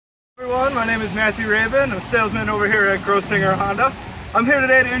everyone, my name is Matthew Rabin. I'm a salesman over here at Grossinger Honda. I'm here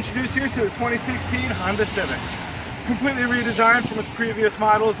today to introduce you to the 2016 Honda Civic. Completely redesigned from its previous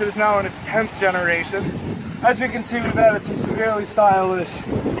models, it is now in its 10th generation. As we can see, we've added some severely stylish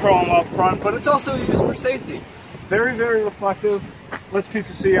chrome up front, but it's also used for safety. Very, very reflective, lets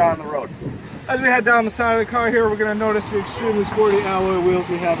people see you on the road. As we head down the side of the car here, we're going to notice the extremely sporty alloy wheels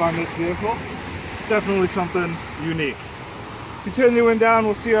we have on this vehicle. Definitely something unique. Continuing down,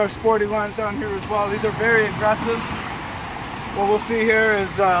 we'll see our sporty lines down here as well. These are very aggressive. What we'll see here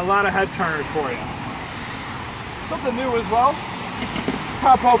is a lot of head turners for you. Something new as well.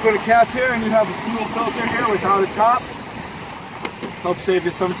 Pop open a cap here and you have a fuel filter here without a top. Helps save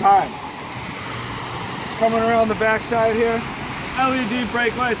you some time. Coming around the back side here, LED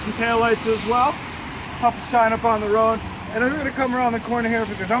brake lights and tail lights as well. Help you shine up on the road. And I'm going to come around the corner here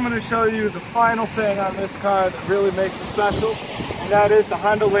because I'm going to show you the final thing on this car that really makes it special, and that is the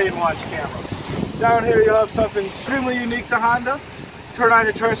Honda Lane Watch camera. Down here you'll have something extremely unique to Honda. Turn on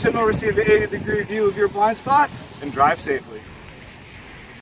your turn signal, receive the 80-degree view of your blind spot, and drive safely.